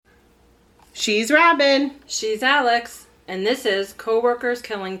She's Robin. She's Alex. And this is Coworkers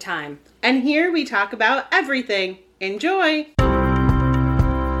Killing Time. And here we talk about everything. Enjoy!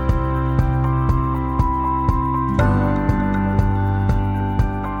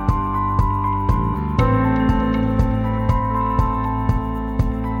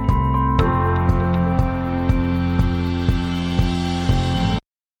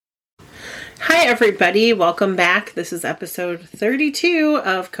 Hi everybody, welcome back. This is episode 32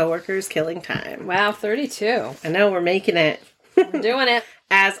 of Coworkers Killing Time. Wow, 32. I know, we're making it. We're doing it.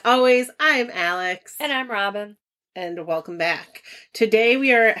 As always, I'm Alex. And I'm Robin. And welcome back. Today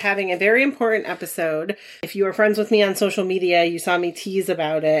we are having a very important episode. If you were friends with me on social media, you saw me tease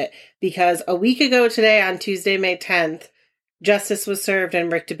about it because a week ago today, on Tuesday, May 10th, justice was served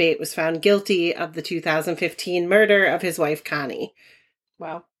and Rick DeBate was found guilty of the 2015 murder of his wife, Connie.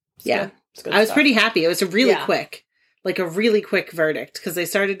 Wow. Yeah. Good I was stuff. pretty happy. It was a really quick verdict because they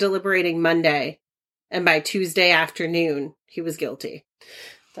started deliberating Monday and by Tuesday afternoon, he was guilty.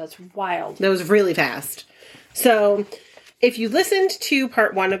 That's wild. That was really fast. So if you listened to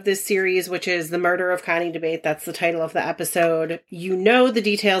part one of this series, which is The Murder of Connie DeBate, that's the title of the episode, you know the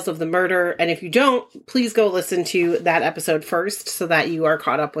details of the murder. And if you don't, please go listen to that episode first so that you are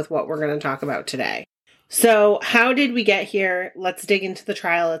caught up with what we're going to talk about today. So how did we get here? Let's dig into the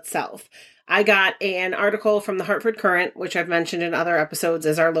trial itself. I got an article from the Hartford Courant, which I've mentioned in other episodes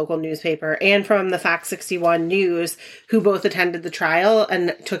as our local newspaper, and from the Fox 61 News, who both attended the trial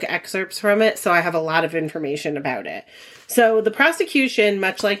and took excerpts from it, so I have a lot of information about it. So the prosecution,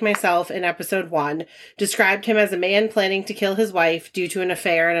 much like myself in episode 1, described him as a man planning to kill his wife due to an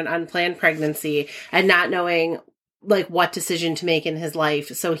affair and an unplanned pregnancy, and not knowing what decision to make in his life,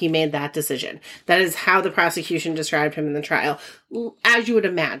 so he made that decision. That is how the prosecution described him in the trial, as you would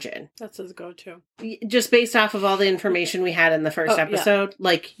imagine. That's his go-to. Just based off of all the information we had in the first episode,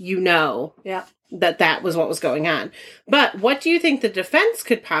 that was what was going on. But what do you think the defense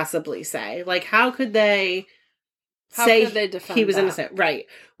could possibly say? How could they defend he was that? innocent? Right.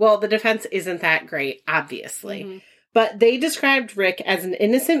 Well, the defense isn't that great, obviously. Mm-hmm. But they described Rick as an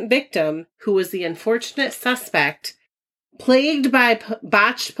innocent victim who was the unfortunate suspect, plagued by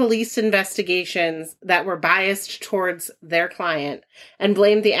botched police investigations that were biased towards their client, and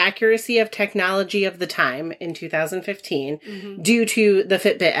blamed the accuracy of technology of the time in 2015 due to the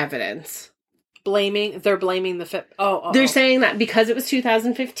Fitbit evidence. They're blaming the Fitbit. They're saying that because it was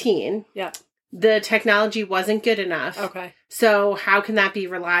 2015. Yeah. The technology wasn't good enough. Okay. So how can that be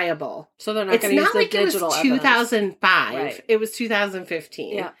reliable? So they're not going to use the digital It's not like evidence. it was 2005. Right. It was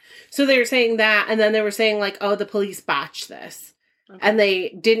 2015. Yeah. So they were saying that, and then they were saying, the police botched this. Okay. And they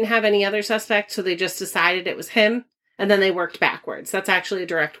didn't have any other suspect, so they just decided it was him, and then they worked backwards. That's actually a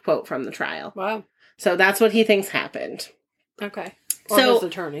direct quote from the trial. Wow. So that's what he thinks happened. Okay. Or his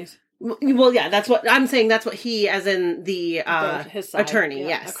attorneys. Well, yeah, that's what I'm saying. That's what he, as in the his side. attorney, Yeah,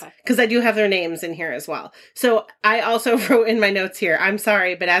 yes. okay. Because I do have their names in here as well. So I also wrote in my notes here, I'm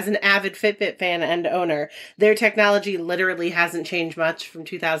sorry, but as an avid Fitbit fan and owner, their technology literally hasn't changed much from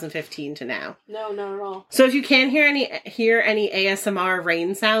 2015 to now. No, not at all. So if you can hear any ASMR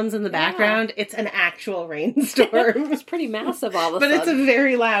rain sounds in the background, it's an actual rainstorm. It's pretty massive all of a But sudden. it's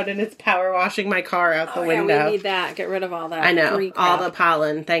very loud, and it's power washing my car out the window. Yeah, we need that. Get rid of all that. I know, free all crap. the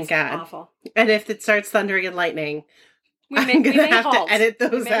pollen, thank God. Awful. And if it starts thundering and lightning, We I'm going to have halt. to edit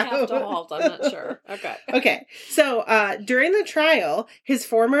those we may out. have to halt. I'm not sure. Okay. Okay. So during the trial, his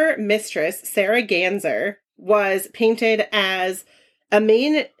former mistress, Sarah Ganser, was painted as a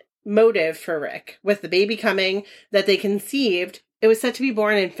main motive for Rick, with the baby coming that they conceived. It was set to be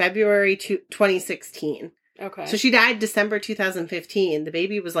born in February 2016. Okay. So she died December 2015. The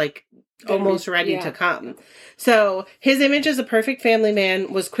baby was almost ready to come. So his image as a perfect family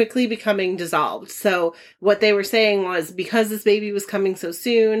man was quickly becoming dissolved. So what they were saying was, because this baby was coming so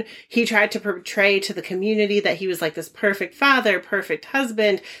soon, he tried to portray to the community that he was this perfect father, perfect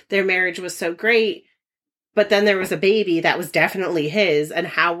husband. Their marriage was so great. But then there was a baby that was definitely his, and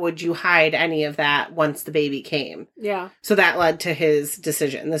how would you hide any of that once the baby came? Yeah. So that led to his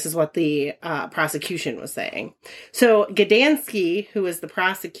decision. This is what the prosecution was saying. So Gdansky, who is the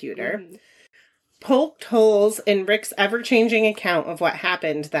prosecutor, poked holes in Rick's ever-changing account of what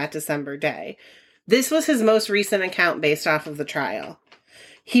happened that December day. This was his most recent account based off of the trial.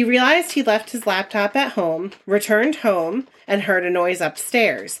 He realized he left his laptop at home, returned home, and heard a noise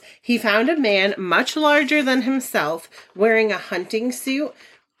upstairs. He found a man much larger than himself, wearing a hunting suit,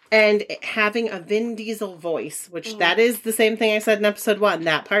 and having a Vin Diesel voice, which that is the same thing I said in episode 1,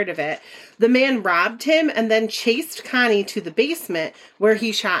 that part of it. The man robbed him and then chased Connie to the basement where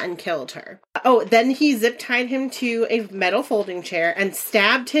he shot and killed her. Oh, then he zip-tied him to a metal folding chair and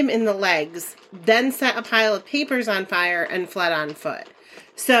stabbed him in the legs, then set a pile of papers on fire and fled on foot.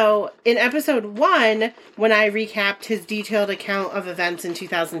 So, in episode 1, when I recapped his detailed account of events in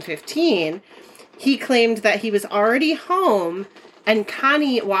 2015, he claimed that he was already home and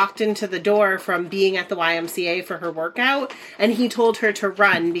Connie walked into the door from being at the YMCA for her workout, and he told her to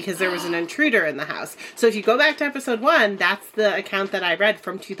run because there was an intruder in the house. So if you go back to episode 1, that's the account that I read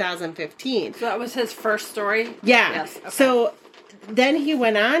from 2015. So that was his first story? Yeah. Yes. Okay. So then he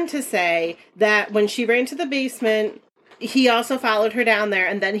went on to say that when she ran to the basement, he also followed her down there,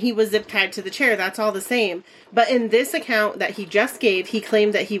 and then he was zip-tied to the chair. That's all the same. But in this account that he just gave, he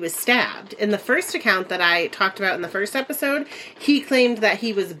claimed that he was stabbed. In the first account that I talked about in the first episode, he claimed that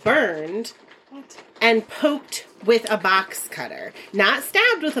he was burned and poked with a box cutter. Not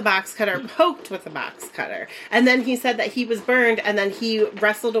stabbed with a box cutter, poked with a box cutter. And then he said that he was burned, and then he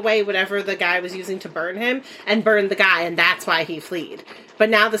wrestled away whatever the guy was using to burn him, and burned the guy, and that's why he fled. But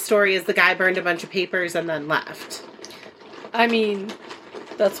now the story is the guy burned a bunch of papers and then left. I mean,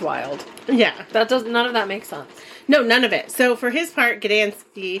 that's wild. Yeah. None of that makes sense. No, none of it. So for his part,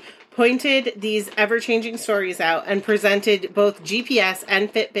 Gdansky pointed these ever-changing stories out and presented both GPS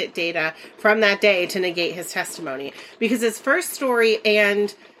and Fitbit data from that day to negate his testimony. Because his first story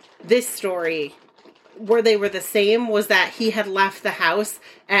and this story, where they were the same, was that he had left the house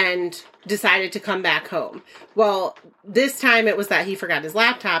and decided to come back home. Well, this time it was that he forgot his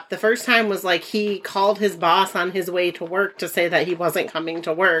laptop. The first time was like he called his boss on his way to work to say that he wasn't coming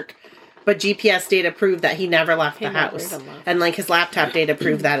to work. But GPS data proved that he never left the house. And like his laptop data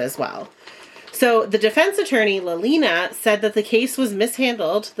proved that as well. So the defense attorney, Lalina, said that the case was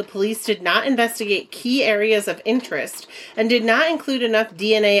mishandled. The police did not investigate key areas of interest and did not include enough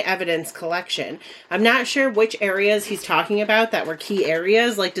DNA evidence collection. I'm not sure which areas he's talking about that were key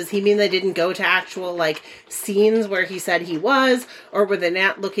areas. Like, does he mean they didn't go to actual, like, scenes where he said he was? Or were they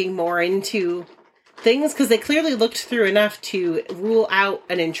not looking more into things? Because they clearly looked through enough to rule out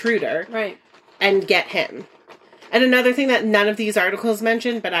an intruder. Right. And get him. And another thing that none of these articles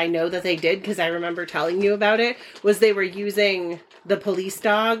mentioned, but I know that they did because I remember telling you about it, was they were using the police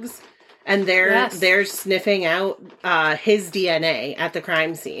dogs, and they're sniffing out his DNA at the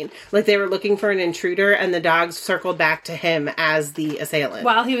crime scene. Like, they were looking for an intruder, and the dogs circled back to him as the assailant.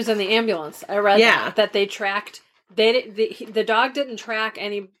 While he was in the ambulance. I read that they tracked... The dog didn't track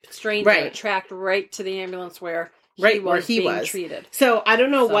any stranger. Right. It tracked right to the ambulance where he was treated. So I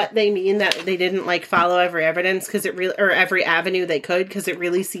don't know what they mean that they didn't like follow every evidence or every avenue they could, because it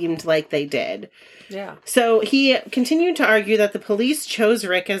really seemed like they did. Yeah. So he continued to argue that the police chose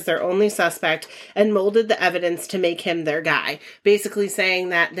Rick as their only suspect and molded the evidence to make him their guy. Basically saying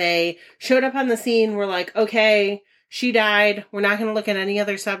that they showed up on the scene, were like, okay, she died. We're not going to look at any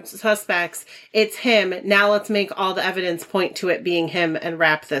other suspects. It's him. Now let's make all the evidence point to it being him and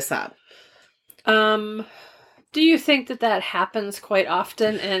wrap this up. Do you think that happens quite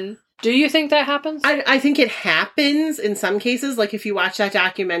often? And do you think that happens? I think it happens in some cases. Like if you watch that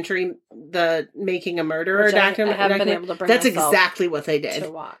documentary, The Making a Murderer documentary, I haven't been able to bring that's exactly what they did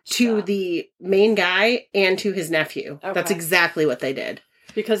to the main guy and to his nephew. Okay. That's exactly what they did.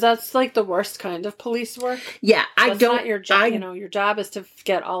 Because that's like the worst kind of police work. Yeah, Not your job. Your job is to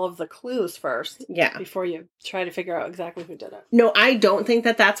get all of the clues first. Yeah, before you try to figure out exactly who did it. No, I don't think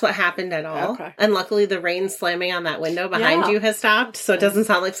that that's what happened at all. Okay. And luckily, the rain slamming on that window behind you has stopped, so it doesn't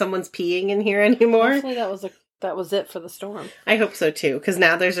sound like someone's peeing in here anymore. Hopefully, that was it for the storm. I hope so too, because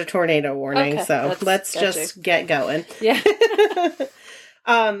now there's a tornado warning. Okay, so let's just get going. Yeah.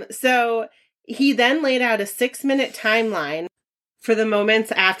 So he then laid out a 6-minute timeline for the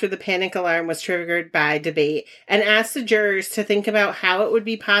moments after the panic alarm was triggered by debate, and asked the jurors to think about how it would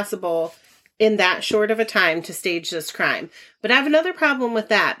be possible in that short of a time to stage this crime. But I have another problem with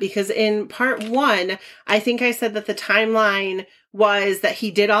that, because in part 1, I think I said that the timeline was that he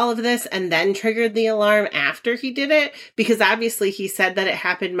did all of this and then triggered the alarm after he did it, because obviously he said that it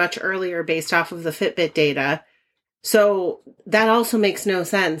happened much earlier based off of the Fitbit data. So that also makes no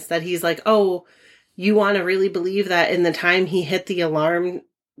sense that he's like, oh, you want to really believe that in the time he hit the alarm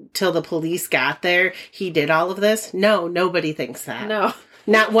till the police got there, he did all of this? No, nobody thinks that. No.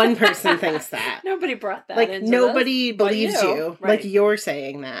 Not one person thinks that. Nobody brought that into nobody believes you. Right. Like you're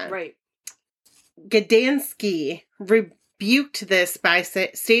saying that. Right. Gdansky rebuked this by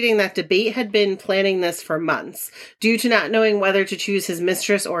stating that Debate had been planning this for months. Due to not knowing whether to choose his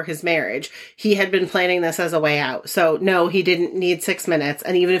mistress or his marriage, he had been planning this as a way out. So, no, he didn't need 6 minutes.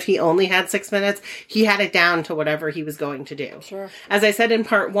 And even if he only had 6 minutes, he had it down to whatever he was going to do. Sure. As I said in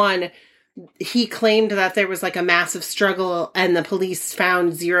part 1, he claimed that there was like a massive struggle and the police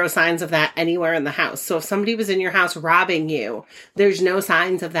found zero signs of that anywhere in the house. So if somebody was in your house robbing you, there's no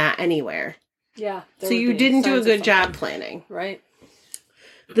signs of that anywhere. Yeah. So you didn't do a good job planning. Right.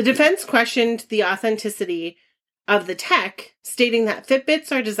 The defense questioned the authenticity of the tech, stating that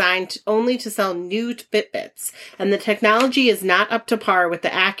Fitbits are designed only to sell new Fitbits, and the technology is not up to par with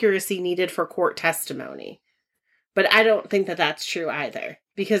the accuracy needed for court testimony. But I don't think that that's true either.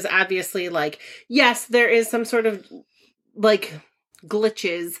 Because obviously, like, yes, there is some sort of, like,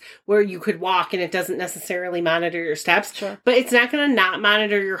 glitches where you could walk and it doesn't necessarily monitor your steps. Sure. But it's not going to not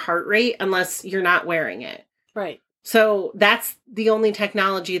monitor your heart rate unless you're not wearing it. Right. So that's the only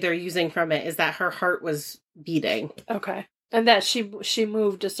technology they're using from it, is that her heart was beating. Okay. And that she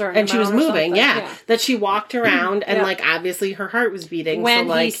moved a certain and she was moving, yeah. That she walked around and, like, obviously her heart was beating. When so,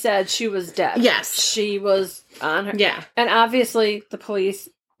 like, he said she was dead. Yes. She was on her. Yeah. And obviously the police,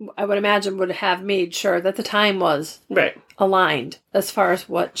 I would imagine, would have made sure that the time was right aligned as far as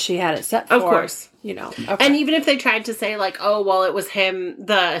what she had it set for. Of course. You know. Okay. And even if they tried to say, like, oh, well, it was him,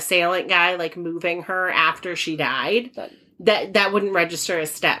 the assailant guy, like, moving her after she died, that wouldn't register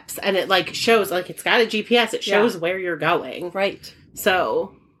as steps. And it, like, shows, like, it's got a GPS. It shows where you're going. Right.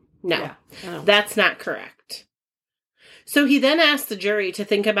 So, no. That's not correct. So he then asked the jury to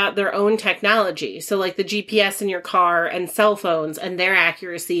think about their own technology. So, like, the GPS in your car and cell phones and their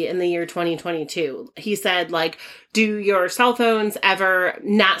accuracy in the year 2022. He said, like, do your cell phones ever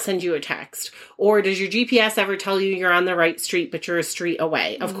not send you a text? Or does your GPS ever tell you you're on the right street, but you're a street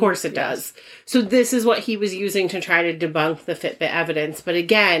away? Of course it does. So this is what he was using to try to debunk the Fitbit evidence. But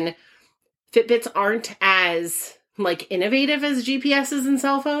again, Fitbits aren't as, like, innovative as GPSs and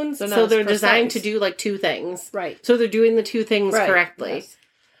cell phones. So they're designed to do, like, 2 things. Right. So they're doing the 2 things correctly. Yes.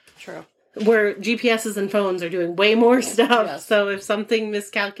 True. Where GPSs and phones are doing way more stuff. Yes. So if something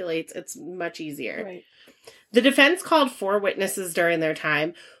miscalculates, it's much easier. Right. The defense called 4 witnesses during their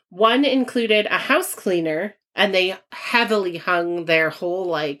time. One included a house cleaner, and they heavily hung their whole,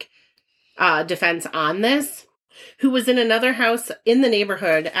 like, defense on this, who was in another house in the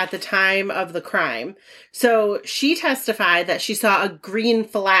neighborhood at the time of the crime. So she testified that she saw a green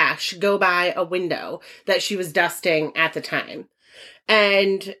flash go by a window that she was dusting at the time.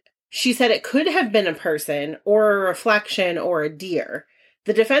 And she said it could have been a person or a reflection or a deer.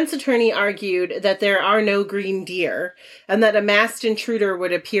 The defense attorney argued that there are no green deer and that a masked intruder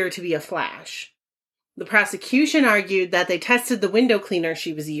would appear to be a flash. The prosecution argued that they tested the window cleaner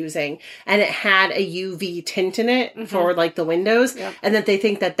she was using and it had a UV tint in it for, like, the windows, and that they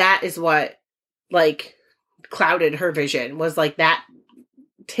think that that is what, like, clouded her vision, was, like, that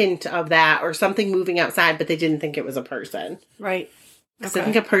tint of that or something moving outside, but they didn't think it was a person. Right. Because I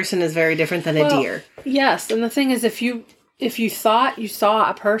think a person is very different than a deer. Yes, and the thing is, if you thought you saw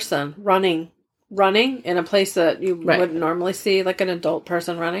a person running in a place that you wouldn't normally see, like an adult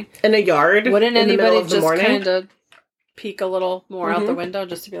person running in a yard, wouldn't anybody just kind of peek a little more out the window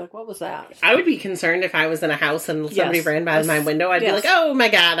just to be like, what was that? I would be concerned if I was in a house and somebody ran by my window. I'd be like, oh my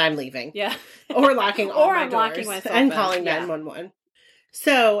God, I'm leaving. Yeah. Or locking all my doors locking myself and calling 911.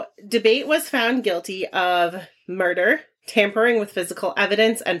 So Debate was found guilty of murder, tampering with physical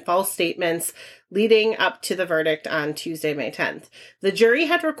evidence, and false statements leading up to the verdict on Tuesday, May 10th. The jury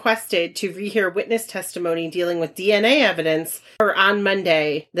had requested to rehear witness testimony dealing with DNA evidence on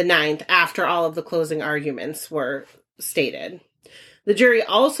Monday, the 9th, after all of the closing arguments were stated. The jury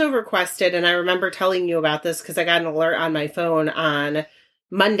also requested, and I remember telling you about this because I got an alert on my phone on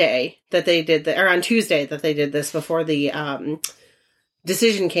Monday that they did, or on Tuesday that they did this before the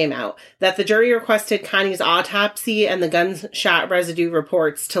decision came out, that the jury requested Connie's autopsy and the gunshot residue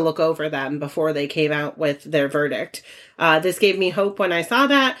reports to look over them before they came out with their verdict. This gave me hope when I saw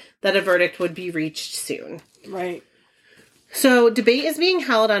that a verdict would be reached soon. Right. So Debate is being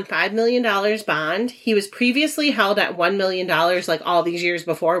held on $5 million bond. He was previously held at $1 million, like all these years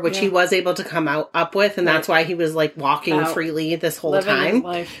before, which he was able to come up with, and that's why he was, like, walking freely this whole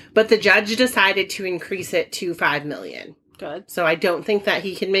time. But the judge decided to increase it to $5 million. Good. So I don't think that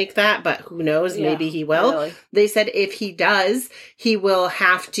he can make that, but who knows? Maybe he will. Really. They said if he does, he will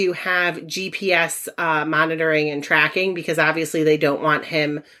have to have GPS monitoring and tracking because obviously they don't want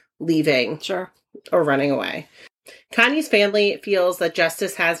him leaving or running away. Connie's family feels that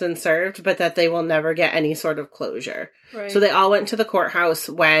justice has been served, but that they will never get any sort of closure. Right. So they all went to the courthouse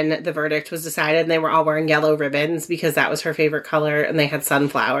when the verdict was decided, and they were all wearing yellow ribbons because that was her favorite color, and they had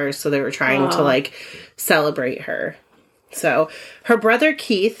sunflowers, so they were trying to, like, celebrate her. So her brother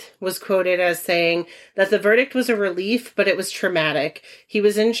Keith was quoted as saying that the verdict was a relief, but it was traumatic. He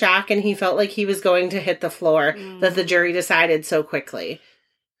was in shock, and he felt like he was going to hit the floor, that the jury decided so quickly.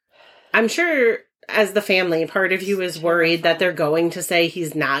 I'm sure as the family, part of you is worried that they're going to say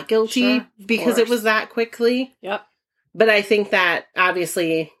he's not guilty because it was that quickly. Yep. But I think that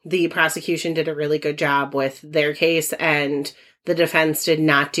obviously the prosecution did a really good job with their case, and the defense did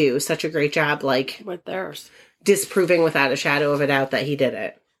not do such a great job, like, with theirs, disproving without a shadow of a doubt that he did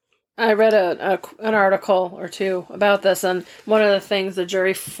it. I read an article or two about this, and one of the things the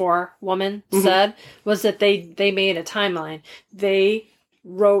jury forewoman said was that they made a timeline. They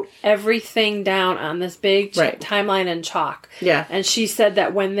wrote everything down on this big timeline in chalk. Yeah. And she said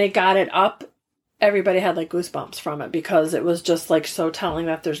that when they got it up, everybody had like goosebumps from it because it was just like so telling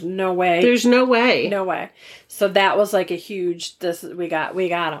that there's no way. There's no way. No way. So that was like a huge, we got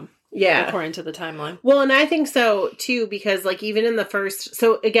them. Yeah. According to the timeline. Well, and I think so, too, because, like, even in the first...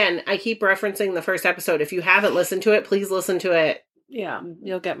 So, again, I keep referencing the first episode. If you haven't listened to it, please listen to it. Yeah,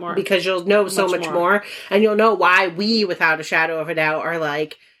 you'll get more. Because you'll know so much more. And you'll know why we, without a shadow of a doubt, are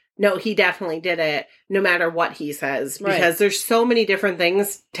like, no, he definitely did it, no matter what he says. Because there's so many different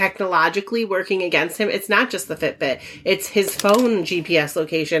things technologically working against him. It's not just the Fitbit. It's his phone GPS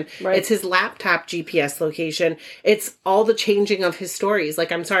location. Right. It's his laptop GPS location. It's all the changing of his stories.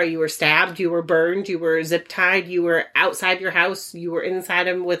 Like, I'm sorry, you were stabbed, you were burned, you were zip-tied, you were outside your house, you were inside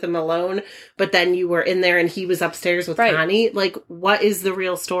him with him alone, but then you were in there and he was upstairs with Connie. Like, what is the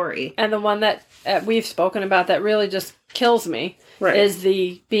real story? And the one that we've spoken about that really just kills me is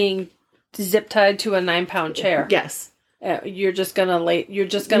the being zip-tied to a 9-pound chair. Yes. You're just gonna lay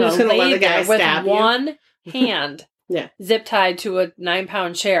there with one hand zip-tied to a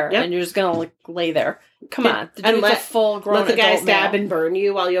 9-pound chair, and you're just gonna lay there. Come on. The dude's a full-grown let the guy stab male. And burn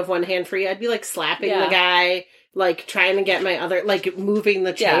you while you have one hand free. I'd be, like, slapping the guy, like, trying to get my other, like, moving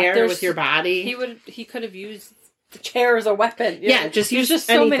the chair with your body. He could have used the chair as a weapon. Just use just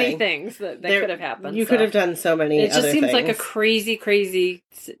so many things that could have happened. You could have done so many other things. It just seems like a crazy, crazy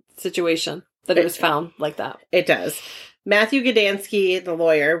situation that it was found like that. It does. Matthew Gdansky, the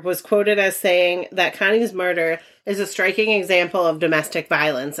lawyer, was quoted as saying that Connie's murder is a striking example of domestic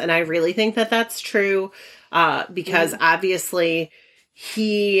violence. And I really think that that's true because obviously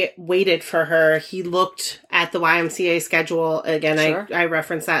he waited for her. He looked at the YMCA schedule. Again, I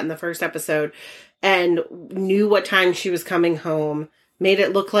referenced that in the first episode. And knew what time she was coming home, made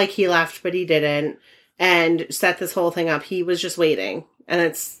it look like he left, but he didn't, and set this whole thing up. He was just waiting. And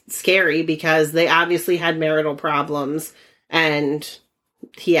it's scary because they obviously had marital problems, and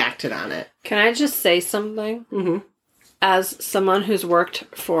he acted on it. Can I just say something? Mm-hmm. As someone who's worked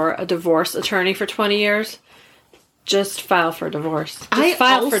for a divorce attorney for 20 years, just file for divorce. I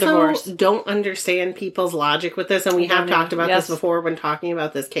also don't understand people's logic with this, and we have talked about this before when talking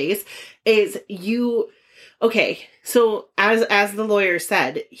about this case, okay, so as the lawyer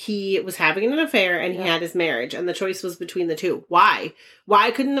said, he was having an affair and he had his marriage, and the choice was between the two. Why?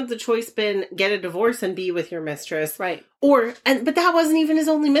 Why couldn't have the choice been get a divorce and be with your mistress? Right. But that wasn't even his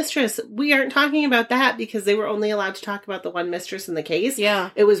only mistress. We aren't talking about that because they were only allowed to talk about the one mistress in the case.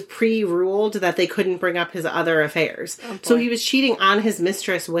 Yeah. It was pre-ruled that they couldn't bring up his other affairs. Oh, so he was cheating on his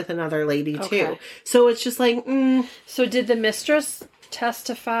mistress with another lady too. So it's just like, So did the mistress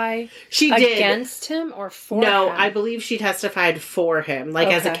testify she did against him or for him? No, I believe she testified for him, like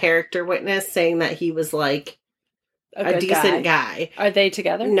as a character witness, saying that he was like a decent guy. Are they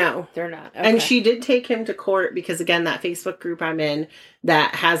together? No, they're not. Okay. And she did take him to court because, again, that Facebook group I'm in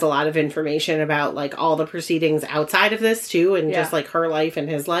that has a lot of information about like all the proceedings outside of this too, and just like her life and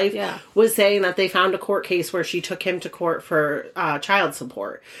his life, was saying that they found a court case where she took him to court for child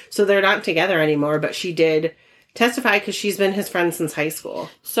support. So they're not together anymore, but she did testify because she's been his friend since high school.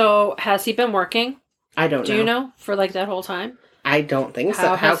 So has he been working? I don't know. Do you know for like that whole time? I don't think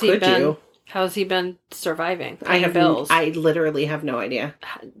so. How could you? How's he been surviving? I have bills. I literally have no idea.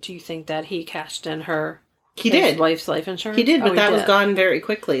 Do you think that he cashed in his wife's life insurance? He did, but that was gone very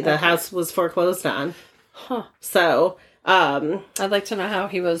quickly. The house was foreclosed on. Huh. So I'd like to know how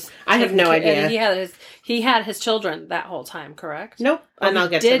he was. I have no idea. He had his children that whole time, correct? Nope. And I'll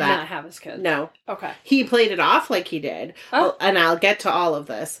get to that. Did not have his kids. No. Okay. He played it off like he did. Oh. And I'll get to all of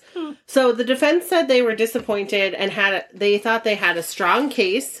this. So the defense said they were disappointed and they thought they had a strong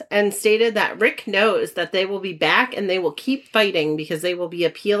case and stated that Rick knows that they will be back and they will keep fighting because they will be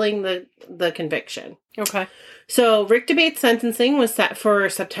appealing the conviction. Okay. So Rick DeBate's sentencing was set for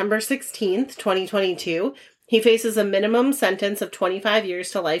September 16th, 2022. He faces a minimum sentence of 25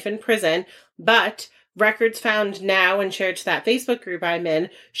 years to life in prison, but records found now and shared to that Facebook group I'm in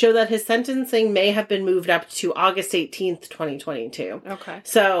show that his sentencing may have been moved up to August 18th, 2022. Okay.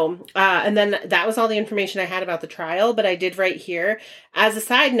 So, and then that was all the information I had about the trial, but I did write here, as a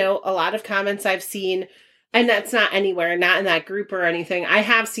side note, a lot of comments I've seen, and that's not anywhere, not in that group or anything. I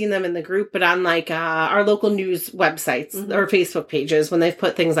have seen them in the group, but on like our local news websites or Facebook pages when they've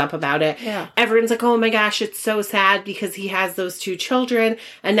put things up about it. Yeah. Everyone's like, oh my gosh, it's so sad because he has those 2 children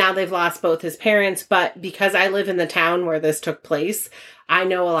and now they've lost both his parents. But because I live in the town where this took place, I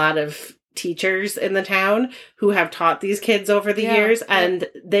know a lot of teachers in the town who have taught these kids over the years, and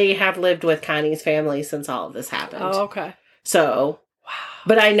they have lived with Connie's family since all of this happened. Oh, okay. So...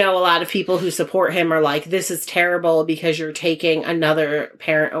 But I know a lot of people who support him are like, this is terrible because you're taking another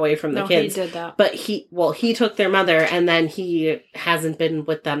parent away from the kids. He did that. But he took their mother and then he hasn't been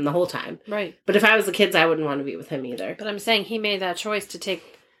with them the whole time. Right. But if I was the kids, I wouldn't want to be with him either. But I'm saying he made that choice to take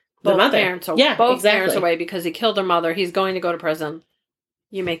The both mother. parents Exactly. away because he killed their mother. He's going to go to prison.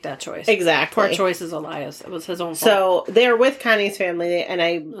 You make that choice. Exactly. Poor choice is Elias. It was his own fault. So they're with Connie's family, and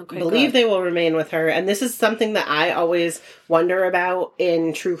I believe they will remain with her. And this is something that I always wonder about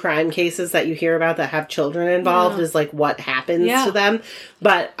in true crime cases that you hear about that have children involved is like what happens to them.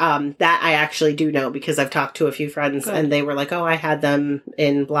 But that I actually do know because I've talked to a few friends and they were like, oh, I had them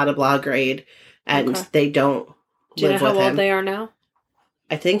in blah, blah, blah grade, and they don't Do you know live with how old him. they are now?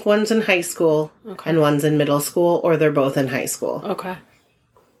 I think one's in high school and one's in middle school, or they're both in high school. Okay.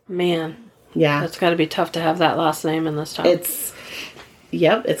 Man. Yeah. That's got to be tough to have that last name in this town. It's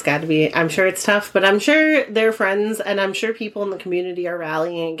got to be. I'm sure it's tough, but I'm sure they're friends, and I'm sure people in the community are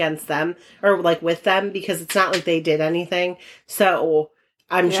rallying against them, or like with them, because it's not like they did anything. So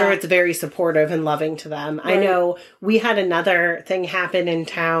I'm sure it's very supportive and loving to them. Right. I know we had another thing happen in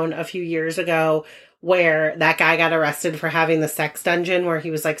town a few years ago where that guy got arrested for having the sex dungeon where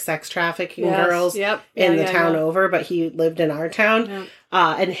he was like sex trafficking girls in the town over, but he lived in our town. Yep.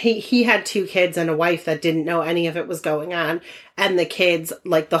 And he had 2 kids and a wife that didn't know any of it was going on. And the kids,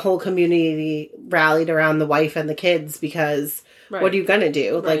 like the whole community rallied around the wife and the kids because what are you going to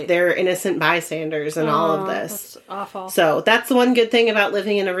do? Like they're innocent bystanders and all of this. That's awful. So that's the one good thing about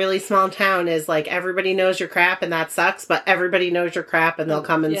living in a really small town is like everybody knows your crap and that sucks, but everybody knows your crap and they'll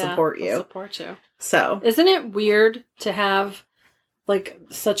come and support you. Support you. So isn't it weird to have like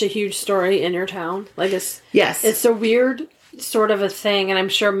such a huge story in your town? Like it's a weird sort of a thing, and I'm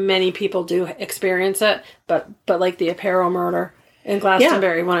sure many people do experience it. But like the Aparo murder in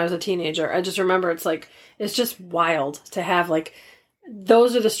Glastonbury when I was a teenager, I just remember it's just wild to have like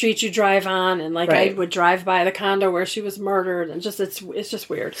those are the streets you drive on, and like I would drive by the condo where she was murdered, and just it's just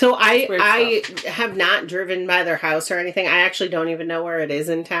weird. So I have not driven by their house or anything. I actually don't even know where it is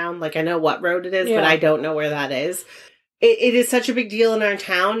in town. Like I know what road it is, but I don't know where that is. It is such a big deal in our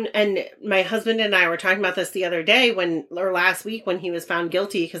town, and my husband and I were talking about this the other day last week when he was found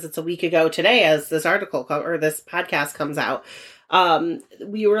guilty, because it's a week ago today as this article or this podcast comes out.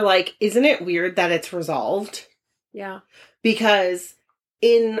 We were like, isn't it weird that it's resolved? Yeah. Because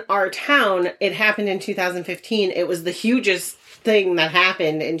in our town, it happened in 2015. It was the hugest thing that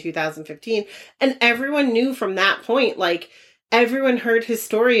happened in 2015. And everyone knew from that point, like, everyone heard his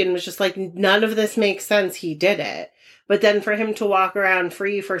story and was just like, none of this makes sense. He did it. But then for him to walk around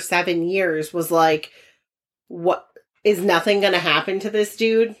free for 7 years was like, what, is nothing going to happen to this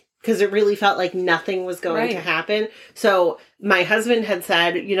dude? Because it really felt like nothing was going to happen. So my husband had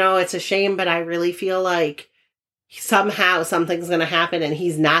said, it's a shame, but I really feel like somehow something's going to happen and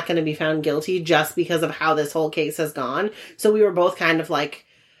he's not going to be found guilty just because of how this whole case has gone. So we were both kind of like,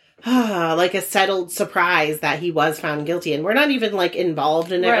 like a settled surprise that he was found guilty. And we're not even like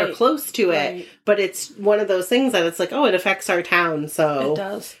involved in it or close to it. But it's one of those things that it's like, oh, it affects our town. So it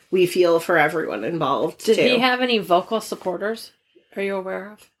does. We feel for everyone involved. Did he have any vocal supporters? Are you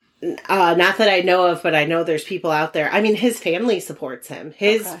aware of? Not that I know of, but I know there's people out there. I mean, his family supports him.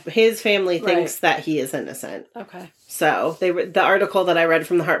 His family thinks that he is innocent. Okay. So the article that I read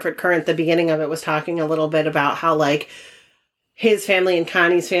from the Hartford Courant, the beginning of it was talking a little bit about how like his family and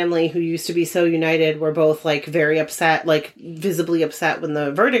Connie's family, who used to be so united, were both like very upset, like visibly upset when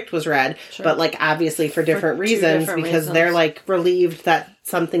the verdict was read, Sure. but like obviously for different reasons, because they're like relieved that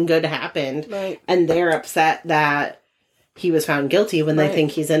something good happened, Right. and they're upset that he was found guilty when they Right.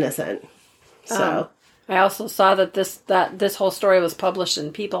 think he's innocent. So I also saw that this whole story was published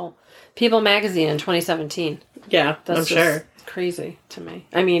in People magazine in 2017. yeah, That's I'm just sure. crazy to me.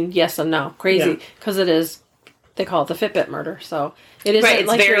 I mean, yes and no. Crazy because it is. They call it the Fitbit murder, so it isn't Right,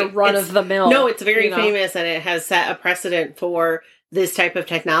 like your run of the mill. No, it's very famous, and it has set a precedent for this type of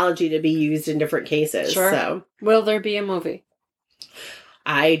technology to be used in different cases. Sure. So Will there be a movie?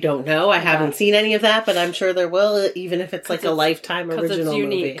 I don't know. I haven't seen any of that, but I'm sure there will, even if it's like a Lifetime Because original it's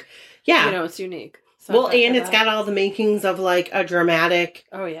unique. movie. Yeah. You know, it's unique. So Well, I'm talking and it's about- got all the makings of like a dramatic,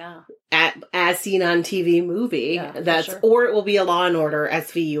 Oh yeah, as seen on TV movie. Yeah, for That's sure. or it will be a Law and Order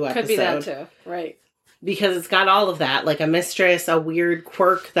SVU episode. could be that too. Right. Because it's got all of that, like a mistress, a weird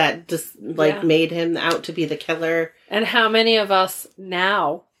quirk that just like made him out to be the killer. And how many of us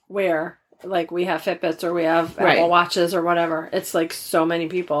now wear, like, we have Fitbits or we have Right. Apple Watches or whatever? It's like so many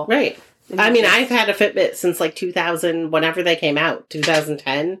people. Right. And I you mean, just- I've had a Fitbit since like 2000, whenever they came out,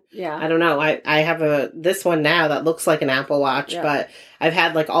 2010. Yeah. I don't know. I have this one now that looks like an Apple Watch, Yeah. but I've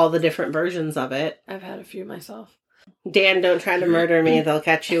had like all the different versions of it. I've had a few myself. Dan, don't try to murder me. They'll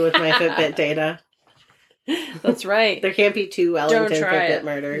catch you with my Fitbit data. That's right. There can't be two Wellington Don't try Fitbit it.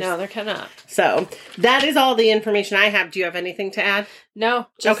 murders. No, there cannot. So that is all the information I have. Do you have anything to add? No,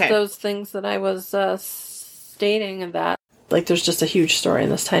 just Okay. those things that I was stating and that. Like, there's just a huge story in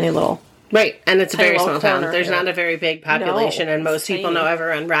this tiny little. Right, and it's a Tiny very little small town. corner There's here. not a very big population, No, and most it's people tiny. know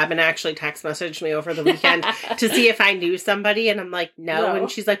everyone. Robin actually text messaged me over the weekend to see if I knew somebody, and I'm like, no. No. And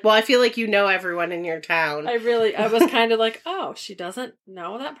she's like, well, I feel like you know everyone in your town. I was kind of like, oh, she doesn't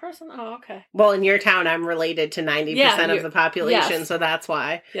know that person? Oh, okay. Well, in your town, I'm related to 90% Yeah, of the population, yes. so that's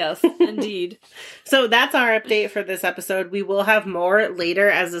why. Yes, indeed. So that's our update for this episode. We will have more later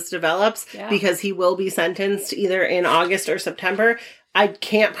as this develops, Yeah. because he will be sentenced either in August or September. I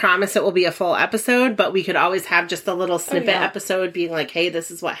can't promise it will be a full episode, but we could always have just a little snippet yeah. episode being like, hey, this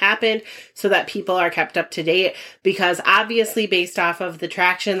is what happened, so that people are kept up to date. Because obviously, based off of the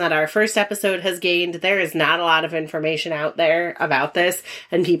traction that our first episode has gained, there is not a lot of information out there about this,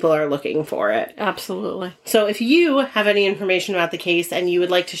 and people are looking for it. Absolutely. So if you have any information about the case and you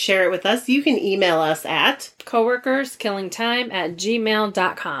would like to share it with us, you can email us at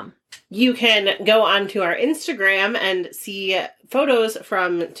coworkerskillingtime@gmail.com. You can go onto our Instagram and see photos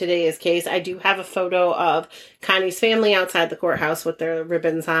from today's case. I do have a photo of Connie's family outside the courthouse with their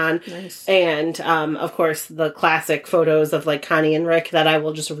ribbons on. Nice. And, of course, the classic photos of, like, Connie and Rick that I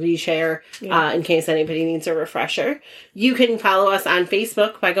will just reshare in case anybody needs a refresher. You can follow us on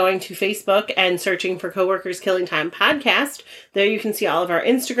Facebook by going to Facebook and searching for Coworkers Killing Time Podcast. There you can see all of our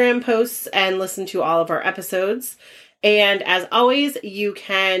Instagram posts and listen to all of our episodes. And as always, you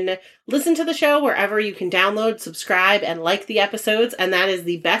can listen to the show wherever you can download, subscribe, and like the episodes. And that is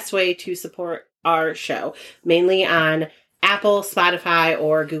the best way to support our show, mainly on Apple, Spotify,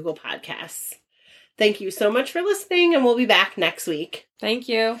 or Google Podcasts. Thank you so much for listening, and we'll be back next week. Thank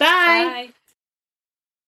you. Bye. Bye.